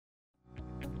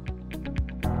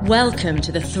Welcome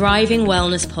to the Thriving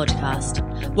Wellness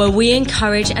Podcast, where we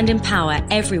encourage and empower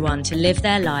everyone to live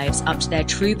their lives up to their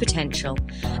true potential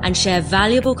and share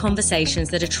valuable conversations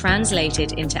that are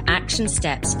translated into action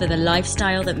steps for the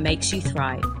lifestyle that makes you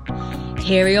thrive.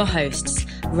 Here are your hosts,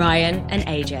 Ryan and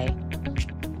AJ.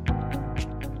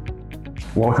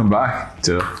 Welcome back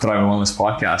to Thriving Wellness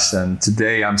Podcast. And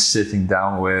today I'm sitting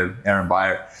down with Aren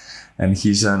Bahia, and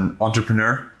he's an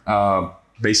entrepreneur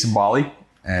based in Bali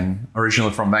and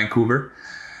originally from Vancouver.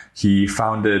 He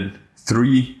founded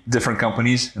 3 different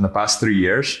companies in the past 3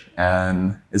 years,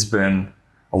 and it's been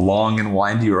a long and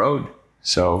windy road.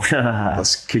 So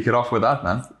let's kick it off with that,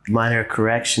 man. Minor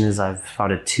correction is I've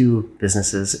founded 2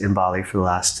 businesses in Bali in the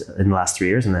last 3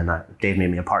 years, and then Dave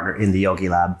made me a partner in the Yogi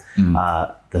Lab,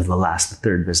 the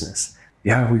 3rd business.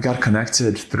 Yeah, we got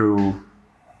connected through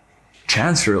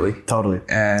chance, really. Totally.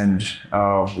 And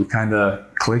we kind of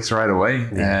clicked right away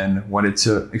and wanted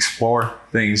to explore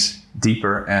things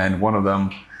deeper. And one of them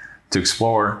to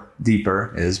explore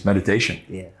deeper is meditation.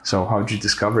 Yeah. So how did you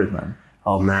discover it, man?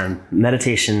 Oh man,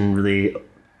 meditation really,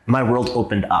 my world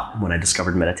opened up when I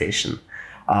discovered meditation.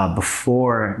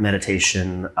 Before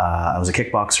meditation, I was a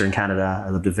kickboxer in Canada.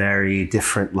 I lived a very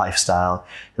different lifestyle.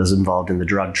 I was involved in the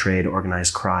drug trade,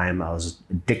 organized crime. I was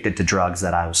addicted to drugs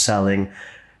that I was selling.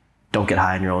 Don't get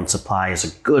high on your own supply is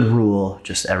a good rule.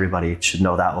 Just everybody should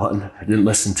know that one. I didn't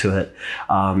listen to it.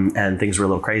 And things were a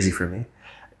little crazy for me.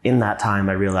 In that time,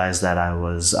 I realized that I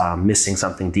was missing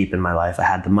something deep in my life. I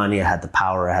had the money, I had the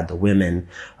power, I had the women.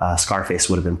 Scarface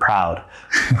would have been proud.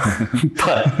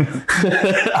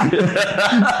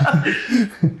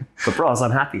 but bro, I was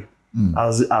unhappy. I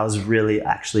was really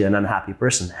actually an unhappy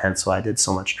person. Hence why I did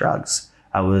so much drugs.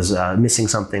 I was missing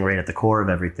something right at the core of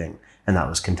everything. And that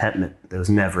was contentment. There was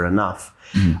never enough.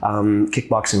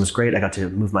 Kickboxing was great. I got to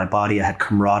move my body. I had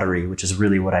camaraderie, which is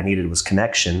really what I needed, was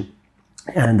connection.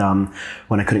 And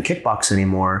when I couldn't kickbox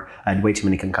anymore, I had way too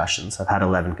many concussions. I've had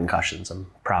 11 concussions. I'm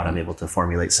proud I'm able to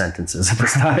formulate sentences at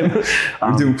this time.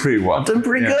 You're doing pretty well. I'm doing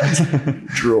pretty good.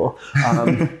 Drool.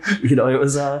 It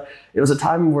was a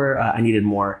time where I needed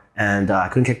more, and I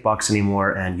couldn't kickbox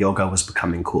anymore, and yoga was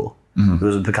becoming cool. It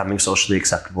was becoming socially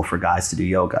acceptable for guys to do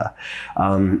yoga.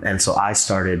 And so I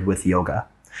started with yoga,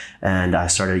 and I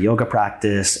started a yoga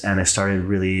practice, and I started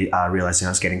really realizing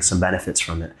I was getting some benefits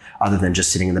from it other than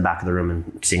just sitting in the back of the room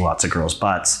and seeing lots of girls'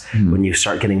 butts. When you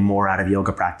start getting more out of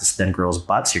yoga practice than girls'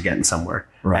 butts, you're getting somewhere.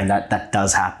 Right. And that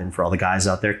does happen for all the guys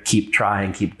out there. Keep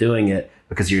trying, keep doing it,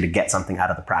 because you're going to get something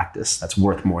out of the practice that's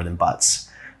worth more than butts.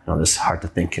 I know it's hard to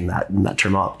think in that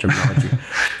terminology.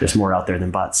 There's more out there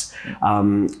than butts.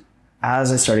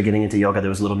 As I started getting into yoga, there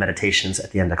was little meditations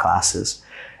at the end of classes.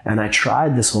 And I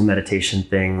tried this whole meditation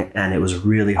thing, and it was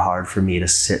really hard for me to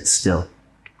sit still.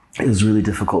 It was really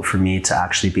difficult for me to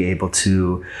actually be able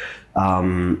to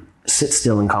sit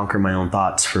still and conquer my own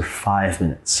thoughts for 5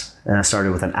 minutes. And I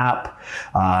started with an app,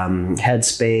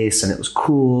 Headspace, and it was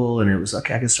cool. And it was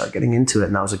okay, I could start getting into it.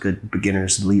 And that was a good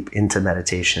beginner's leap into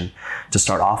meditation to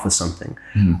start off with something.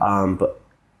 But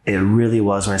it really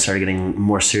was when I started getting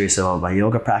more serious about my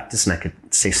yoga practice, and I could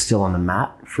stay still on the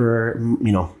mat for,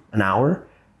 an hour.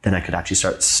 Then I could actually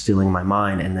start stilling my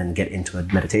mind and then get into a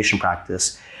meditation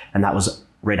practice. And that was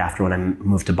right after when I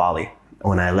moved to Bali.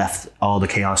 When I left all the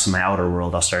chaos in my outer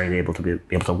world, I was starting to be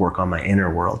able to work on my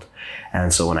inner world.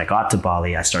 And so when I got to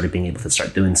Bali, I started being able to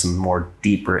start doing some more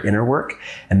deeper inner work,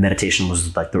 and meditation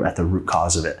was like at the root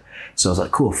cause of it. So I was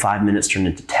like, cool, 5 minutes turned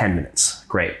into 10 minutes.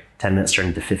 Great. 10 minutes turned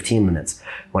into 15 minutes.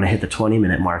 When I hit the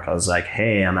 20-minute mark, I was like,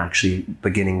 hey, I'm actually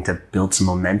beginning to build some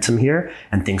momentum here.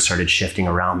 And things started shifting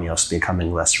around me. I was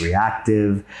becoming less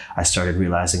reactive. I started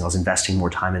realizing I was investing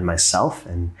more time in myself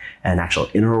and actual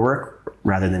inner work,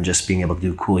 rather than just being able to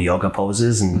do cool yoga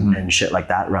poses and shit like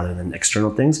that, rather than external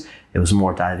things. It was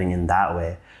more diving in that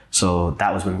way. So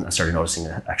that was when I started noticing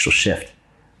an actual shift.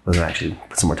 Was I actually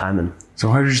put some more time in.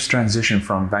 So how did you transition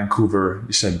from Vancouver,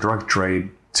 you said drug trade,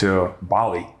 to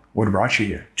Bali? What brought you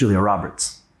here? Julia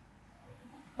Roberts.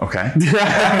 Okay.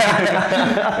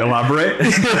 Elaborate.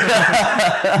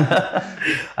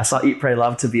 I saw Eat, Pray,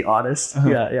 Love, to be honest.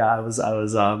 Yeah. I was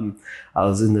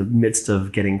in the midst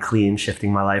of getting clean,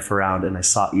 shifting my life around, and I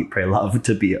saw Eat, Pray, Love,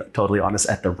 to be totally honest,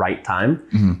 at the right time.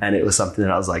 And it was something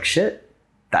that I was like, shit,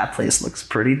 that place looks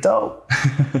pretty dope.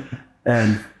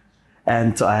 and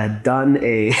so I had done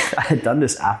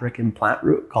this African plant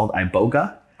root called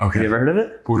iboga. Okay. Have you ever heard of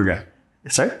it? Purga.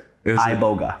 Sorry?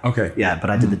 Iboga. Okay. Yeah, but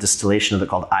I did the distillation of it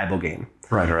called ibogaine.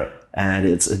 Right. And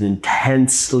it's an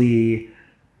intensely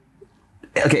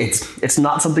Okay, it's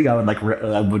not something I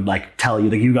would tell you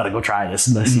that you got to go try this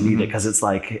unless you need it, because it's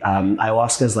like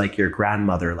ayahuasca is like your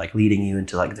grandmother like leading you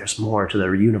into like there's more to the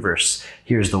universe.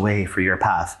 Here's the way for your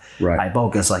path. Right.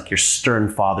 Iboga is like your stern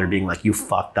father being like, you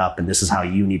fucked up and this is how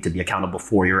you need to be accountable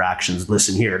for your actions.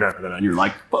 Listen here, and you're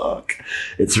like, fuck.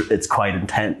 It's quite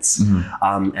intense,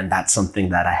 and that's something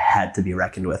that I had to be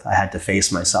reckoned with. I had to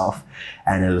face myself,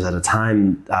 and it was at a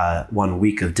time 1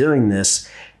 week of doing this.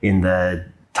 In the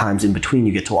times in between,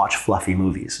 you get to watch fluffy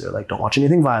movies. They're like, don't watch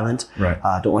anything violent. Right.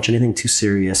 Don't watch anything too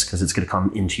serious, because it's going to come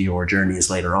into your journeys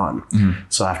later on.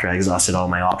 So after I exhausted all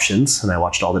my options and I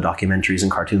watched all the documentaries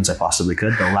and cartoons I possibly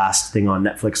could, the last thing on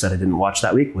Netflix that I didn't watch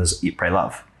that week was Eat, Pray,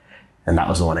 Love. And that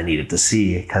was the one I needed to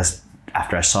see, because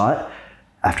after I saw it,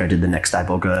 after I did the next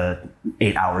Iboga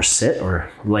 8-hour sit or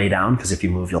lay down, because if you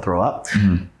move, you'll throw up,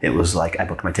 it was like I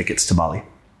booked my tickets to Bali.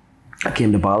 I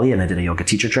came to Bali and I did a yoga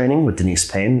teacher training with Denise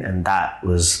Payne, and that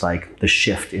was like the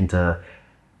shift into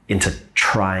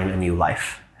trying a new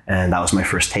life. And that was my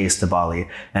first taste of Bali.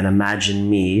 And imagine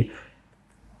me,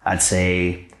 I'd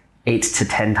say 8 to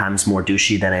 10 times more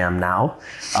douchey than I am now.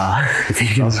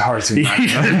 That was hard to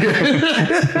imagine.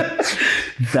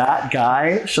 That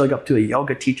guy showing up to a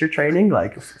yoga teacher training,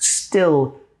 like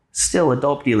still a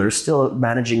dope dealer, still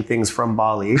managing things from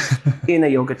Bali in a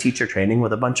yoga teacher training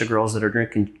with a bunch of girls that are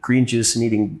drinking green juice and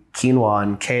eating quinoa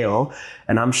and kale.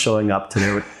 And I'm showing up to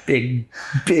there with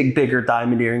bigger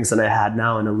diamond earrings than I had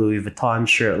now in a Louis Vuitton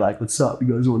shirt. Like, what's up?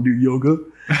 You guys want to do yoga?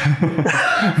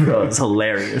 Bro, it's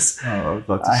hilarious. Oh, I'd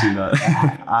love to see that.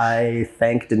 I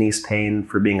thank Denise Payne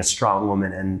for being a strong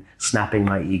woman and snapping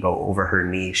my ego over her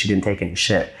knee. She didn't take any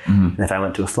shit. And if I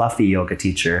went to a fluffy yoga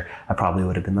teacher, I probably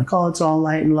would have been like, oh, it's all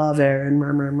light and love,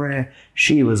 Aren.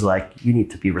 She was like, you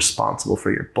need to be responsible for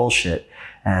your bullshit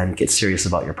and get serious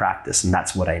about your practice. And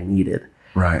that's what I needed.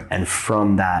 Right. And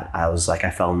from that, I was like,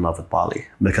 I fell in love with Bali,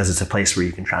 because it's a place where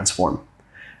you can transform.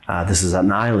 This is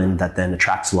an island that then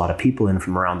attracts a lot of people in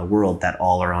from around the world that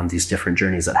all are on these different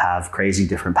journeys that have crazy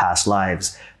different past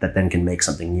lives that then can make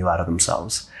something new out of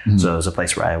themselves. So it was a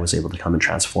place where I was able to come and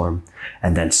transform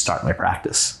and then start my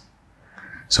practice.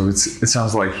 So it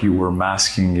sounds like you were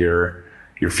masking your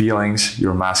feelings, you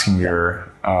were masking your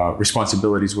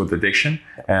responsibilities with addiction.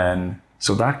 And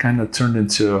so that kind of turned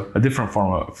into a different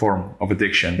form of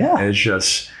addiction. Yeah. It's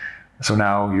just... So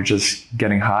now you're just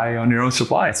getting high on your own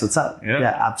supply. That's what's up.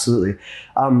 Yeah, absolutely.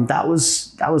 That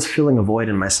was filling a void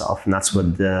in myself, and that's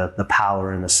what the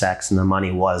power and the sex and the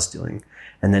money was doing.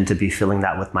 And then to be filling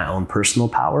that with my own personal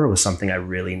power was something I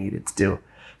really needed to do.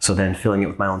 So then filling it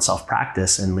with my own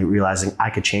self-practice and realizing I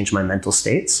could change my mental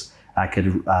states. I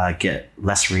could get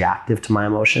less reactive to my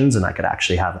emotions, and I could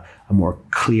actually have a more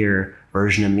clear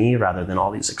version of me rather than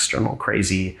all these external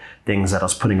crazy things that I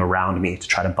was putting around me to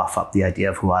try to buff up the idea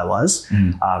of who I was.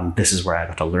 This is where I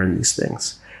got to learn these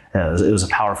things. It was a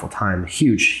powerful time,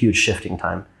 huge shifting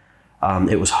time.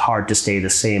 It was hard to stay the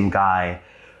same guy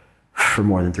for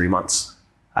more than 3 months.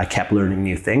 I kept learning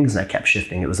new things and I kept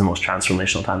shifting. It was the most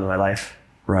transformational time of my life.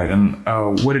 Right. And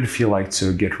what did it feel like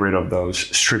to get rid of those,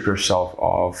 strip yourself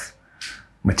of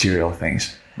material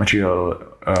things, material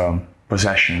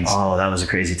possessions? Oh, that was a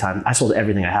crazy time. I sold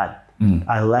everything I had.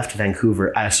 I left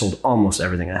Vancouver. I sold almost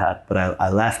everything I had, but I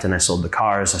left and I sold the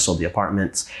cars. I sold the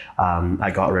apartments.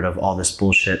 I got rid of all this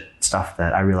bullshit stuff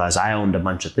that I realized I owned a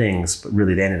bunch of things, but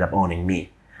really they ended up owning me.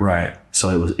 Right.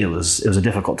 So it was a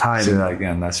difficult time. Say that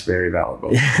again. That's very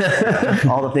valuable.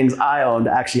 All the things I owned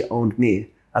actually owned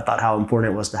me. I thought how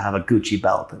important it was to have a Gucci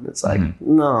belt. And it's like,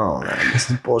 no, man,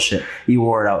 this is bullshit. You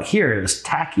wore it out here. It was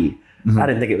tacky. I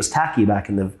didn't think it was tacky back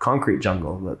in the concrete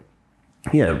jungle, but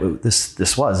yeah,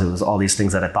 this was all these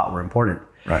things that I thought were important.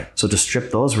 Right. So to strip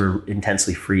those were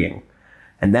intensely freeing.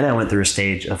 And then I went through a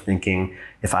stage of thinking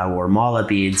if I wore mala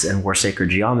beads and wore sacred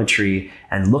geometry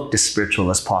and looked as spiritual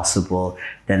as possible,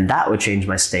 then that would change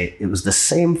my state. It was the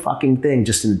same fucking thing,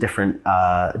 just in a different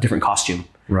costume.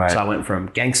 Right. So I went from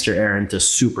gangster Aren to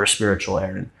super spiritual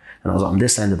Aren. And I was on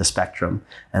this end of the spectrum.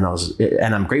 And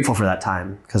I'm grateful for that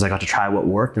time because I got to try what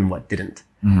worked and what didn't.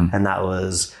 And that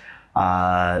was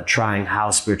trying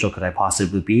how spiritual could I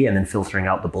possibly be and then filtering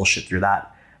out the bullshit through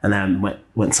that. And then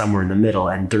went somewhere in the middle.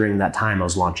 And during that time, I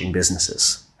was launching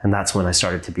businesses. And that's when I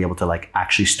started to be able to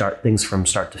actually start things from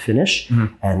start to finish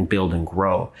and build and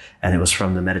grow. And it was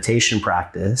from the meditation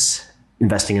practice,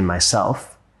 investing in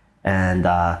myself and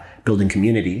building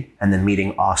community and then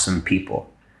meeting awesome people.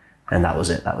 And that was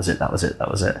it.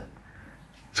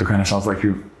 So it kind of sounds like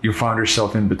you found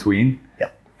yourself in between.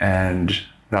 Yep. And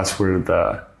that's where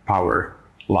the power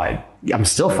lied. I'm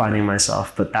still finding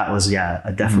myself, but that was,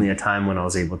 definitely a time when I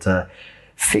was able to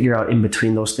figure out in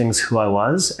between those things who I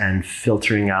was and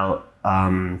filtering out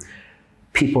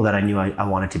people that I knew I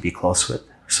wanted to be close with.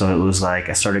 So it was like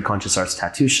I started Conscious Arts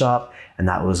Tattoo Shop, and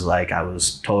that was like I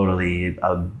was totally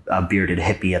a bearded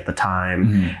hippie at the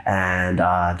time. And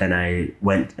then I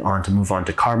went on to move on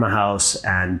to Karma House,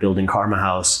 and building Karma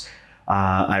House,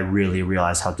 I really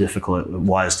realized how difficult it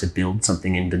was to build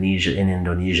something in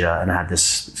Indonesia. And I had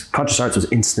this, Conscious Arts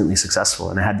was instantly successful,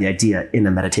 and I had the idea in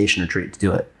a meditation retreat to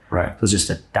do it. Right. So it was just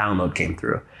a download came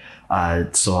through.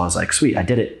 So I was like, sweet, I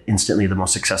did it instantly. The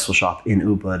most successful shop in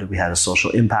Ubud. We had a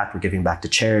social impact. We're giving back to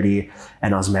charity.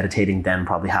 And I was meditating then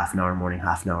probably half an hour morning,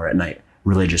 half an hour at night,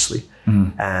 religiously.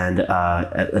 And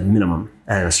at a minimum.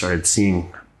 And I started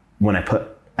seeing when I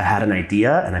had an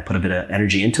idea and I put a bit of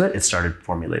energy into it, it started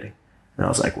formulating. And I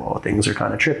was like, well, things are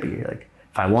kind of trippy. Like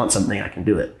if I want something, I can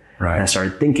do it. Right. And I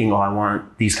started thinking, I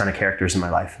want these kind of characters in my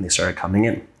life. And they started coming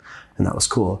in. And that was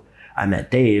cool. I met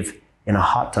Dave in a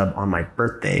hot tub on my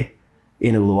birthday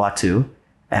in Uluwatu,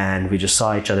 and we just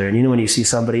saw each other. And when you see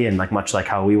somebody, and like much like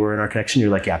how we were in our connection,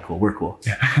 you're like, yeah, cool, we're cool.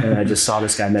 Yeah. And I just saw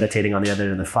this guy meditating on the other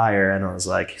end of the fire, and I was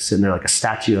like sitting there like a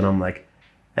statue, and I'm like,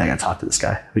 yeah, I gotta talk to this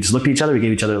guy. We just looked at each other, we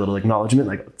gave each other a little acknowledgement,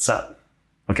 like, what's up?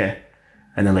 Okay.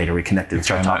 And then later we connected and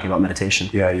started talking about meditation.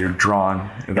 Yeah, you're drawn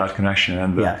to that connection.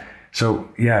 And so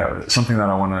something that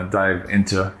I want to dive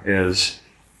into is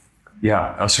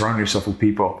surround yourself with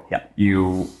people that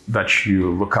you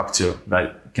look up to,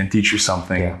 that can teach you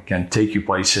something, can take you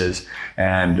places,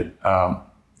 and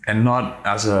not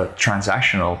as a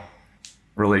transactional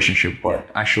relationship, but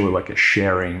actually like a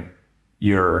sharing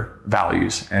your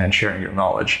values and sharing your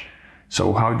knowledge.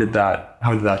 So how did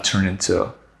that turn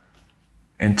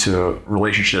into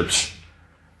relationships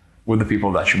with the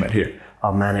people that you met here?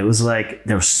 Oh man, it was like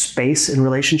there was space in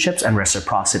relationships and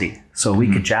reciprocity. So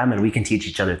we could jam and we can teach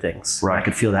each other things. Right. I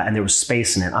could feel that, and there was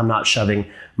space in it. I'm not shoving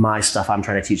my stuff I'm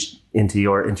trying to teach into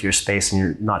your space, and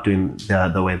you're not doing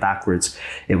the way backwards.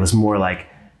 It was more like,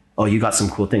 oh, you got some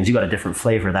cool things. You got a different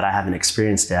flavor that I haven't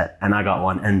experienced yet, and I got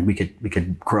one, and we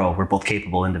could grow. We're both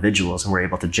capable individuals, and we're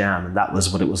able to jam. And that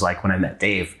was what it was like when I met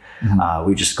Dave.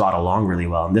 We just got along really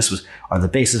well, and this was the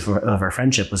basis of our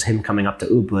friendship was him coming up to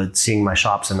Ubud, seeing my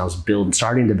shops, and I was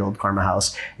starting to build Karma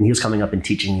House, and he was coming up and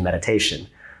teaching me meditation.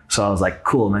 So I was like,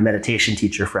 cool, my meditation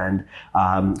teacher friend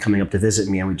coming up to visit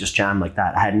me, and we just jammed like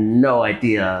that. I had no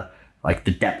idea like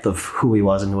the depth of who he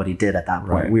was and what he did at that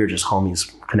point. Right. We were just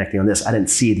homies connecting on this. I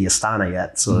didn't see the Astana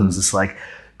yet, so it was just like,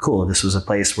 cool. This was a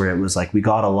place where it was like we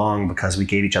got along because we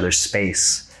gave each other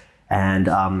space. And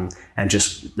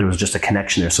just there was just a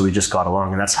connection there, so we just got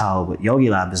along, and that's how what Yogi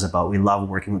Lab is about. We love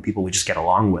working with people we just get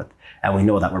along with, and we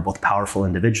know that we're both powerful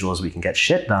individuals. We can get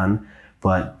shit done,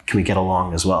 but can we get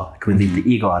along as well? Can we leave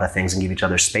the ego out of things and give each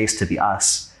other space to be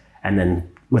us? And then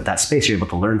with that space, you're able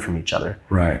to learn from each other.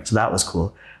 Right. So that was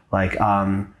cool. Like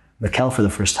Mikkel, for the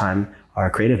first time, our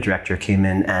creative director, came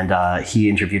in and he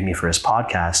interviewed me for his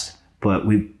podcast. But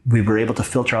we were able to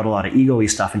filter out a lot of ego-y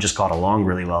stuff and just got along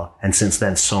really well. And since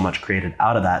then, so much created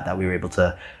out of that we were able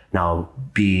to now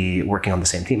be working on the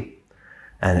same team.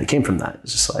 And it came from that.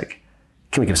 It's just like,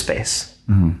 can we give space?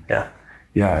 Yeah.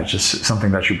 Yeah, it's just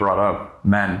something that you brought up,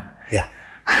 men. Yeah.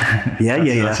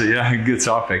 That's a good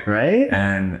topic. Right?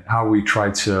 And how we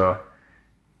try to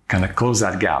kind of close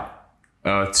that gap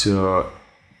to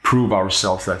prove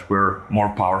ourselves that we're more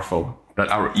powerful, that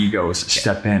our egos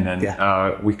step in, and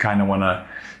we kind of want to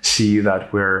see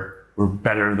that we're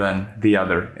better than the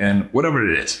other in whatever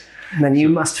it is. Man, you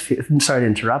must, I'm sorry to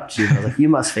interrupt you, but like you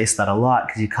must face that a lot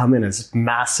because you come in as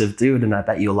massive dude, and I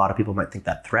bet you a lot of people might think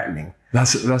that threatening.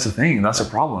 That's the thing. That's a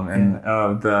problem. And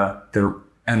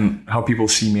and how people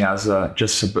see me as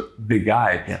just a big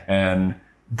guy and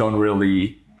don't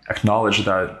really acknowledge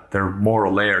that there are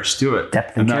more layers to it.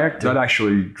 Depth and character. That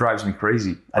actually drives me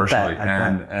crazy personally.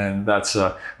 And that's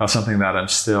something that I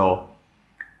still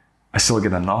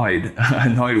get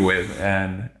annoyed with.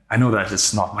 And I know that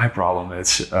it's not my problem.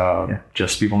 It's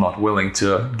just people not willing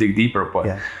to dig deeper.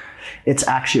 But it's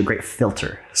actually a great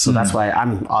filter. So that's why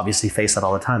I'm obviously face that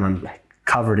all the time. I'm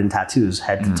covered in tattoos,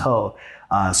 head to toe.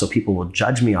 So people will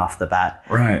judge me off the bat.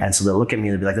 Right. And so they'll look at me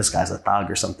and they'll be like, this guy's a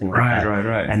thug or something like that.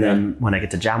 Right. And then when I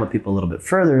get to jam with people a little bit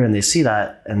further and they see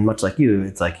that, and much like you,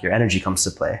 it's like your energy comes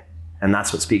to play. And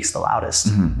that's what speaks the loudest.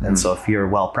 And so if you're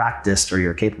well practiced or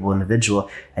you're a capable individual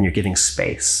and you're giving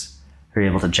space, you're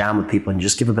able to jam with people and you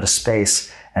just give a bit of space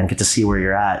and get to see where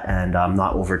you're at and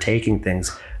not overtaking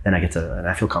things, then and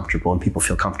I feel comfortable and people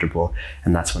feel comfortable.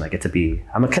 And that's when I get to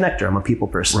I'm a connector, I'm a people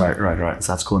person. Right.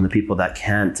 So that's cool. And the people that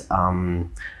can't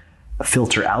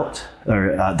filter out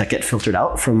or that get filtered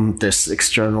out from this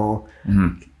external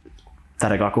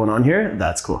that I got going on here,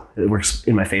 that's cool. It works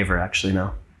in my favor actually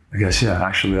now. I guess, yeah,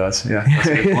 actually that's a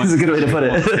good point. It's a good way to put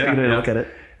it. Yeah, Good way to look at it.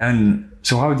 And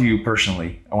so how do you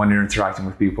personally, when you're interacting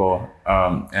with people,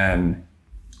 and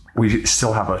we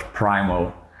still have a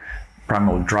primal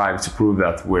drive to prove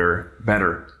that we're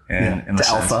better in the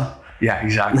sense. Alpha. Yeah,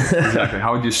 exactly.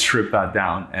 How would you strip that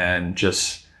down and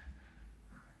just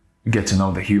get to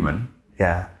know the human?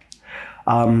 Yeah.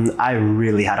 I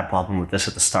really had a problem with this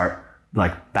at the start.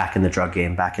 Like back in the drug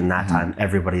game, back in that time,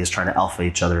 everybody is trying to alpha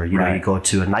each other. You know, you go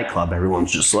to a nightclub,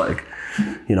 everyone's just like,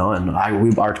 you know, and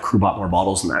our crew bought more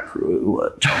bottles than that crew.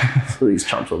 These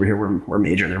chumps over here were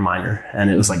major, they're minor. And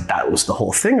it was like, that was the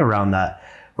whole thing around that.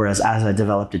 Whereas as I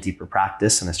developed a deeper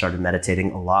practice and I started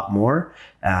meditating a lot more,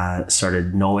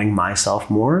 started knowing myself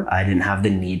more, I didn't have the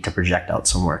need to project out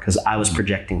somewhere because I was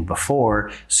projecting before,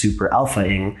 super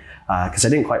alphaing, because I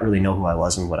didn't quite really know who I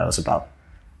was and what I was about.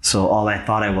 So all I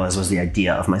thought I was the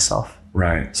idea of myself.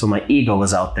 Right. So my ego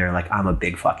was out there like, I'm a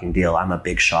big fucking deal. I'm a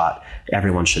big shot.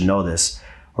 Everyone should know this.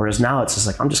 Whereas now it's just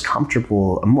like, I'm just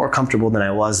comfortable. I'm more comfortable than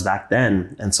I was back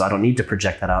then. And so I don't need to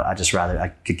project that out. I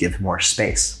could give more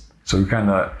space. So you kind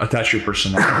of attach your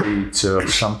personality to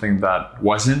something that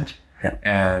wasn't. Yeah.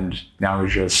 And now you're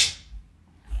just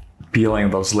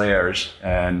peeling those layers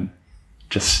and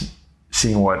just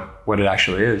seeing what it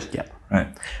actually is. Yeah. Right.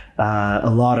 A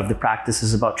lot of the practice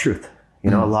is about truth. You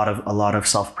know, a lot of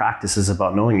self-practice is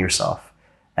about knowing yourself,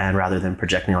 and rather than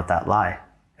projecting out that lie,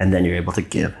 and then you're able to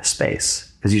give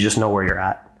space because you just know where you're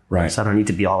at. Right. So I don't need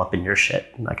to be all up in your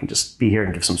shit. I can just be here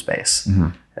and give some space.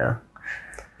 Yeah.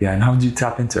 Yeah. And how do you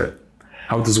tap into it?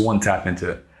 How does one tap into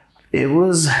it?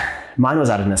 Mine was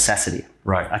out of necessity.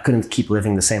 Right. I couldn't keep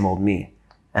living the same old me.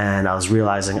 And I was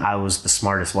realizing I was the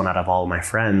smartest one out of all of my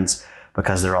friends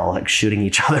because they're all like shooting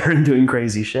each other and doing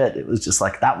crazy shit. It was just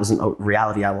like, that wasn't a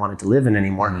reality I wanted to live in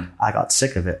anymore. I got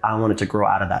sick of it. I wanted to grow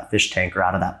out of that fish tank or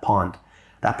out of that pond.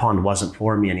 That pond wasn't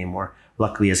for me anymore.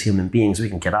 Luckily, as human beings, we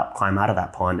can get up, climb out of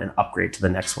that pond and upgrade to the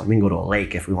next one. We can go to a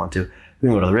lake if we want to. We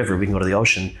can go to the river. We can go to the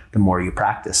ocean. The more you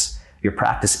practice, your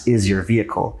practice is your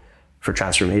vehicle for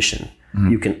transformation.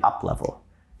 You can up level.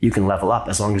 You can level up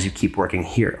as long as you keep working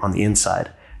here on the inside.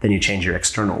 Then you change your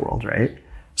external world, right?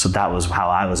 So that was how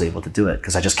I was able to do it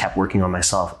because I just kept working on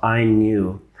myself. I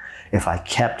knew if I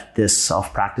kept this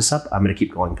self-practice up, I'm going to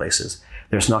keep going places.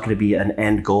 There's not going to be an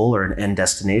end goal or an end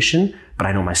destination, but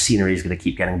I know my scenery is going to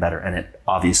keep getting better, and it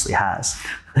obviously has.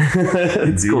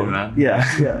 It's cool, man.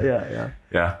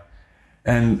 Yeah.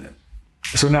 And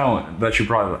so now that you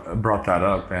brought that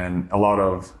up, and a lot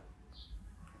of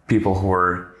people who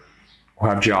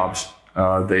have jobs,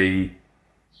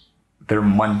 they're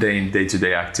mundane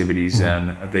day-to-day activities,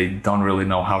 and they don't really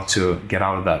know how to get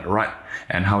out of that rut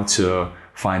and how to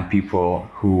find people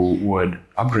who would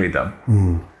upgrade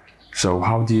them. So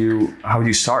how do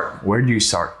you start? Where do you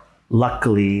start?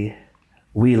 Luckily,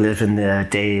 we live in the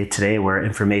day today where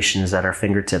information is at our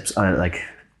fingertips,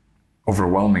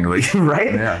 Overwhelmingly.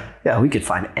 right? Yeah, we could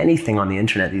find anything on the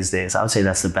internet these days. I would say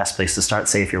that's the best place to start.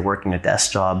 Say if you're working a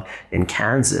desk job in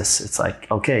Kansas, it's like,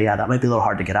 okay, yeah, that might be a little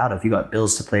hard to get out of. You got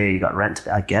bills to pay, you got rent to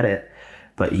pay, I get it.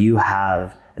 But you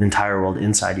have an entire world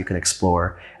inside you can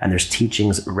explore, and there's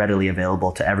teachings readily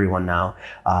available to everyone now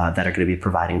that are going to be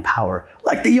providing power,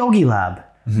 like the Yogi Lab.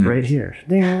 Right here.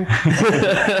 Ding.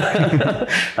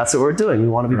 That's what we're doing. We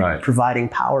want to be providing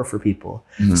power for people.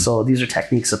 So these are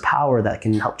techniques of power that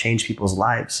can help change people's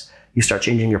lives. You start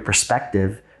changing your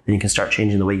perspective, then you can start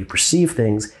changing the way you perceive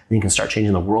things, then you can start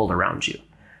changing the world around you.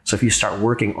 So if you start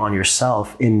working on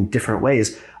yourself in different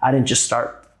ways, I didn't just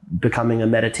start becoming a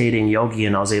meditating yogi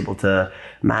and I was able to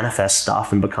manifest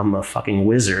stuff and become a fucking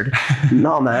wizard.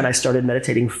 No, man, I started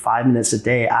meditating 5 minutes a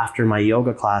day after my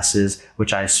yoga classes,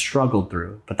 which I struggled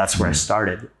through, but that's where I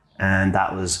started. And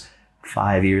that was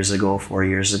 4 years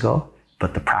ago,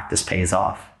 but the practice pays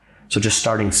off. So just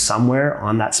starting somewhere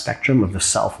on that spectrum of the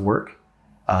self-work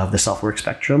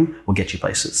spectrum will get you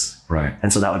places. Right.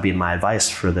 And so that would be my advice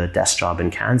for the desk job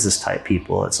in Kansas type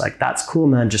people. It's like, that's cool,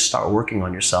 man. Just start working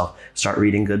on yourself. Start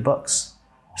reading good books.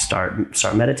 Start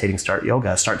meditating, start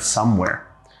yoga, start somewhere.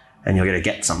 And you're going to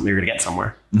get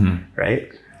somewhere. Right?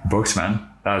 Books, man.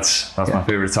 That's my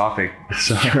favorite topic.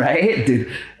 So. Right? Dude,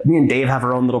 me and Dave have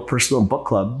our own little personal book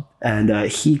club. And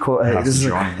this is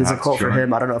a quote for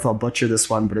him. I don't know if I'll butcher this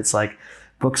one, but it's like,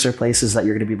 books are places that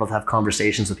you're going to be able to have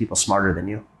conversations with people smarter than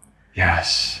you.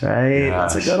 Yes. Right?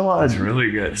 Yes. That's a good one. That's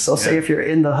really good. So say if you're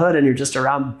in the hood and you're just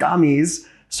around dummies,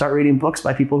 start reading books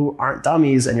by people who aren't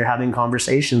dummies and you're having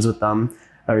conversations with them,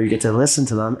 or you get to listen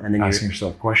to them, and then asking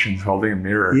yourself questions, holding a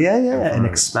mirror. And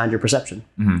expand your perception.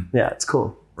 Yeah, it's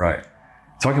cool. Right.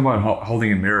 Talking about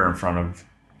holding a mirror in front of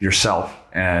yourself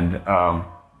and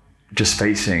just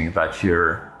facing that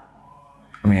you're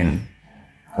I mean,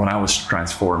 when I was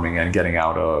transforming and getting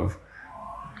out of,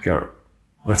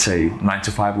 let's say,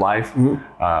 9-to-5 life,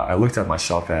 I looked at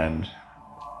myself and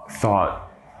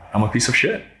thought, I'm a piece of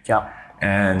shit. Yeah.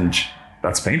 And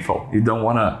that's painful. You don't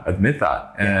want to admit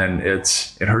that. And it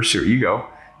hurts your ego.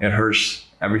 It hurts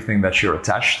everything that you're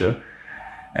attached to.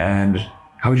 And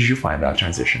how did you find that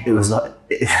transition? It was,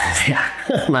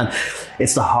 man,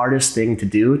 it's the hardest thing to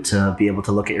do, to be able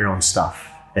to look at your own stuff.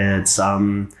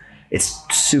 It's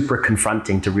super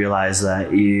confronting to realize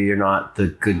that you're not the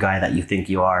good guy that you think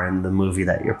you are in the movie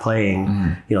that you're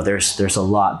playing. You know, there's a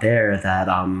lot there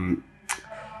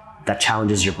that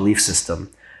challenges your belief system.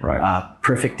 Right.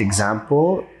 Perfect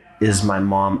example is my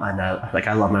mom. And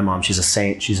I love my mom. She's a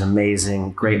saint. She's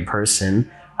amazing, great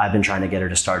person. I've been trying to get her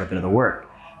to start a bit of the work,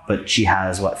 but she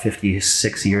has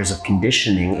 56 years of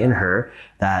conditioning in her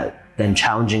that then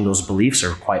challenging those beliefs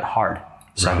are quite hard.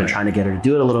 So I've been trying to get her to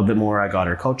do it a little bit more. I got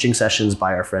her coaching sessions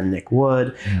by our friend Nick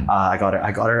Wood. I got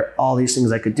her all these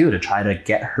things I could do to try to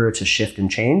get her to shift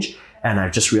and change. And I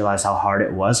just realized how hard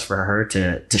it was for her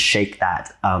to shake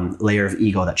that layer of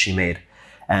ego that she made.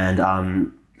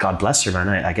 And God bless her, man.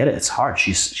 I get it. It's hard.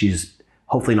 She's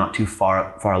hopefully not too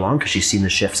far along, because she's seen the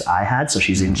shifts I had. So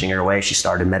she's inching her way. She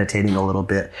started meditating a little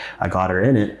bit. I got her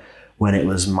in it. When it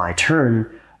was my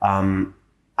turn,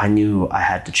 I knew I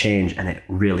had to change, and it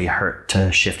really hurt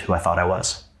to shift who I thought I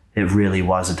was. It really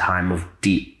was a time of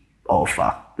deep, oh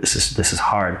fuck, this is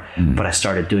hard. But I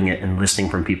started doing it and listening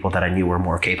from people that I knew were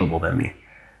more capable than me.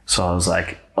 So I was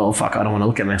like, oh fuck, I don't want to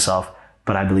look at myself,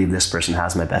 but I believe this person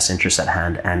has my best interests at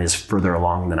hand and is further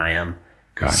along than I am.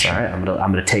 Gotcha. So, all right, I'm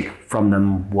gonna take from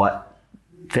them what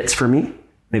fits for me.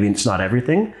 Maybe it's not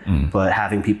everything, but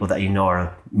having people that you know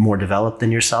are more developed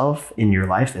than yourself in your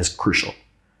life is crucial.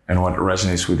 And what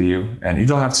resonates with you. And you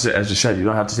don't have to, as you said, you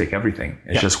don't have to take everything.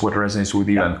 It's just what resonates with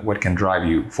you and what can drive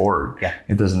you forward. Yeah.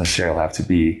 It doesn't necessarily have to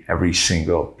be every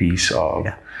single piece of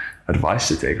advice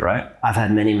to take, right? I've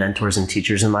had many mentors and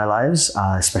teachers in my lives,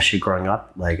 especially growing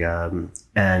up,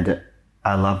 and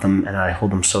I love them and I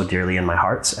hold them so dearly in my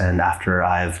heart. And after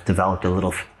I've developed a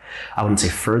little, I wouldn't say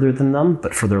further than them,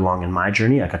 but further along in my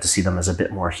journey, I got to see them as a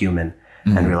bit more human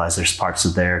and realize there's parts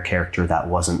of their character that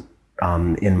wasn't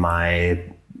in my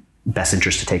best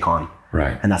interest to take on.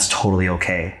 Right. And that's totally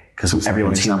okay, because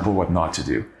everyone's an example of what not to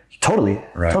do. Totally.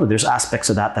 Right. Totally. There's aspects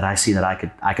of that I see that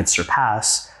I could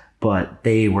surpass, but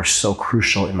they were so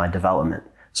crucial in my development.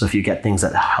 So if you get things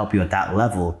that help you at that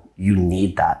level, you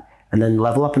need that. And then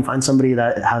level up and find somebody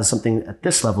that has something at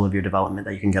this level of your development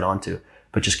that you can get onto,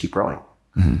 but just keep growing.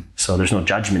 So there's no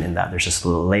judgment in that. There's just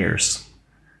little layers.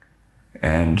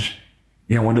 And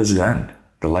when does it end?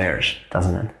 The layers.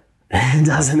 Doesn't end. It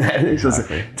doesn't end.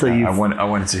 Exactly. I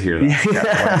wanted to hear that.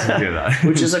 I wanted to hear that.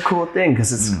 Which is a cool thing,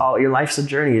 because it's your life's a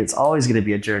journey. It's always going to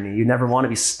be a journey. You never want to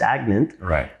be stagnant.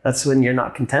 Right. That's when you're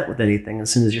not content with anything. As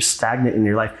soon as you're stagnant in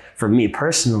your life, for me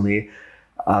personally,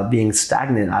 being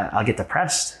stagnant, I'll get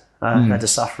depressed. I've had to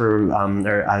suffer,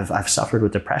 I've suffered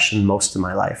with depression most of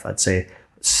my life. I'd say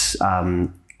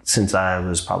since I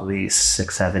was probably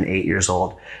 6, 7, 8 years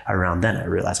old. Around then, I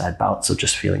realized I had bouts of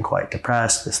just feeling quite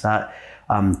depressed, this, that.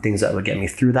 Things that would get me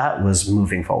through that was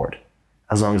moving forward.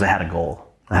 As long as I had a goal,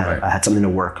 I had something to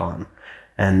work on.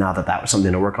 And now that was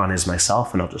something to work on is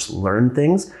myself, and I'll just learn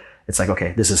things. It's like,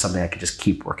 okay, this is something I could just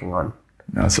keep working on.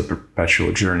 Now it's a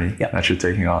perpetual journey that you're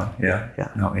taking on. Yeah.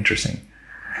 No, interesting.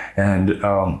 And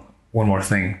one more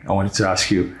thing I wanted to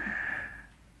ask you.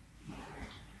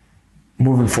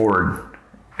 Moving forward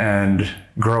and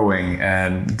growing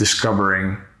and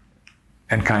discovering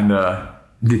and kind of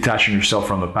detaching yourself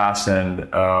from the past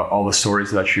and all the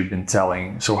stories that you've been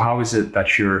telling. So how is it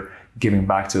that you're giving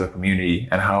back to the community,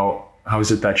 and how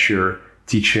is it that you're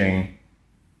teaching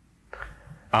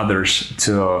others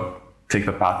to take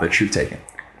the path that you've taken?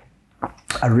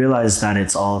 I realized that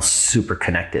it's all super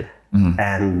connected.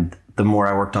 And the more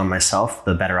I worked on myself,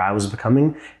 the better I was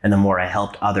becoming. And the more I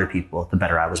helped other people, the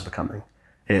better I was becoming.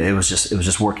 It was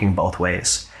just working both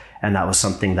ways. And that was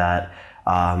something that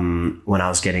when I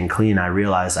was getting clean, I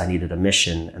realized I needed a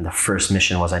mission. And the first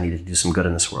mission was I needed to do some good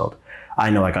in this world. I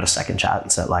know I got a second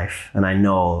chance at life. And I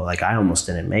know, I almost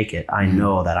didn't make it. I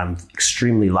know that I'm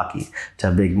extremely lucky to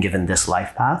have been given this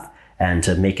life path and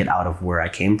to make it out of where I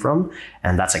came from.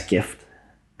 And that's a gift.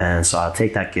 And so I'll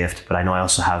take that gift, but I know I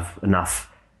also have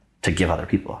enough to give other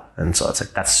people. And so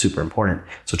that's super important.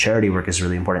 So charity work is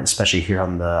really important, especially here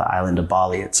on the island of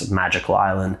Bali. It's a magical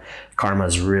island. Karma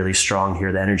is really strong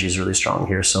here. The energy is really strong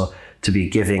here. So to be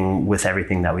giving with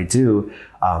everything that we do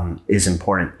is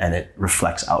important, and it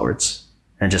reflects outwards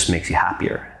and just makes you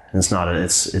happier. And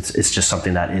it's just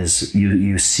something that is,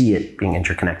 you see it being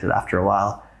interconnected after a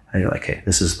while. And you're like, hey,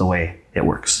 this is the way it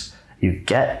works. You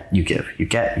get, you give, you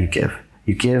get, you give,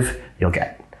 you give, you'll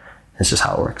get. It's just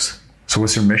how it works. So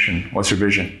what's your mission? What's your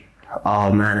vision?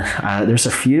 Oh man, there's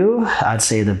a few. I'd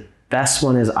say the best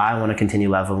one is I want to continue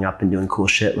leveling up and doing cool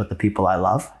shit with the people I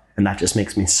love. And that just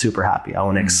makes me super happy. I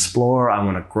want to explore. I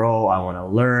want to grow. I want to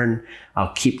learn.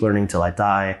 I'll keep learning till I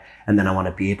die. And then I want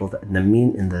to be able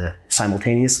to,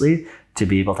 simultaneously, to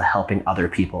be able to helping other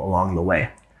people along the way.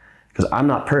 Because I'm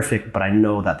not perfect, but I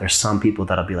know that there's some people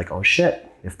that'll be like, oh shit,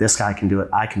 if this guy can do it,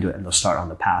 I can do it. And they'll start on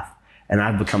the path. And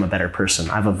I've become a better person.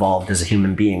 I've evolved as a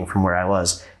human being from where I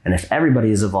was. And if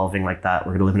everybody is evolving like that,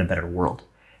 we're going to live in a better world.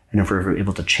 And if we're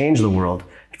able to change the world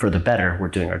for the better, we're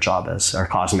doing our job as our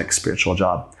cosmic spiritual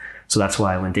job. So that's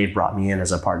why when Dave brought me in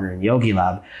as a partner in Yogi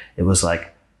Lab, it was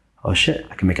like, oh shit,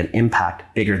 I can make an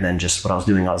impact bigger than just what I was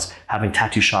doing. I was having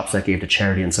tattoo shops that gave to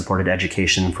charity and supported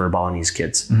education for Balinese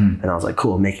kids. And I was like,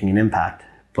 cool, making an impact.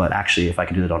 But actually, if I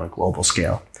could do it on a global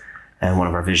scale. And one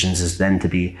of our visions is then to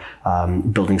be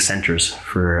building centers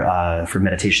for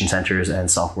meditation centers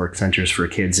and self-work centers for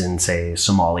kids in, say,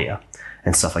 Somalia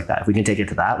and stuff like that. If we can take it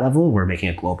to that level, we're making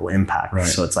a global impact. Right.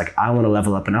 So it's like, I want to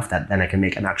level up enough that then I can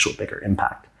make an actual bigger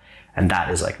impact. And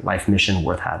that is like life mission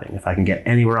worth having. If I can get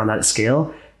anywhere on that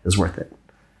scale, it's worth it.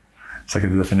 It's like the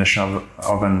definition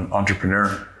of an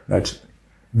entrepreneur, that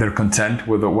they're content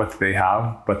with what they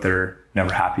have, but they're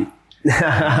never happy.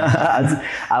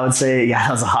 I would say, yeah,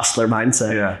 that was a hustler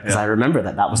mindset. Yeah. Because I remember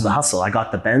that was the hustle. I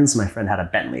got the Benz. My friend had a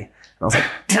Bentley. And I was like,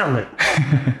 damn it,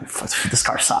 this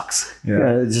car sucks.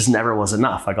 Yeah. It just never was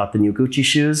enough. I got the new Gucci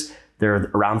shoes. They're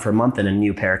around for a month and a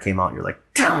new pair came out. You're like,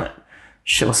 damn it.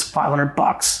 Shit was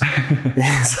 $500.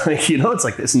 It's like, it's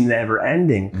like this never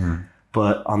ending.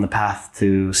 But on the path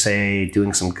to, say,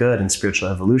 doing some good and spiritual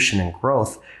evolution and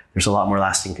growth, there's a lot more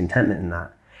lasting contentment in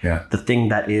that. Yeah. The thing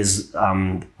that is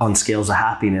on scales of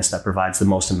happiness that provides the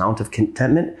most amount of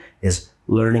contentment is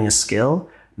learning a skill,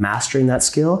 mastering that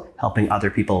skill, helping other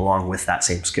people along with that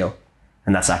same skill.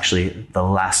 And that's actually the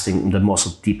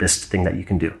most deepest thing that you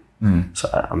can do. So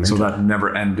that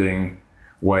never-ending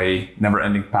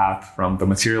path from the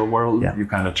material world, you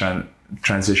kind of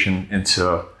transition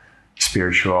into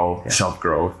spiritual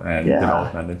self-growth and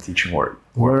development and teaching work.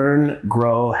 Learn,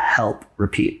 grow, help,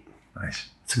 repeat. Nice.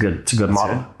 It's a good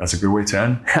model. That's a good way to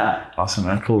end. Awesome,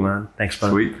 man. Cool, man. Thanks,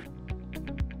 brother. Sweet.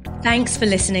 Thanks for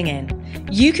listening in.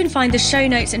 You can find the show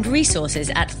notes and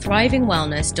resources at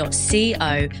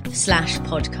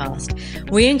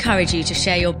thrivingwellness.co/podcast. We encourage you to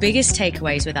share your biggest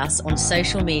takeaways with us on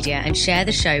social media and share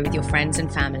the show with your friends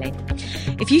and family.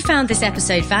 If you found this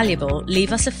episode valuable,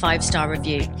 leave us a 5-star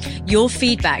review. Your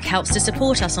feedback helps to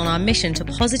support us on our mission to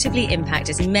positively impact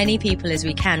as many people as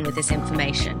we can with this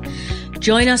information.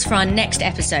 Join us for our next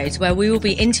episodes, where we will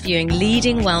be interviewing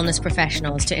leading wellness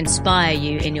professionals to inspire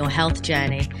you in your health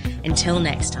journey. Until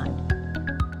next time.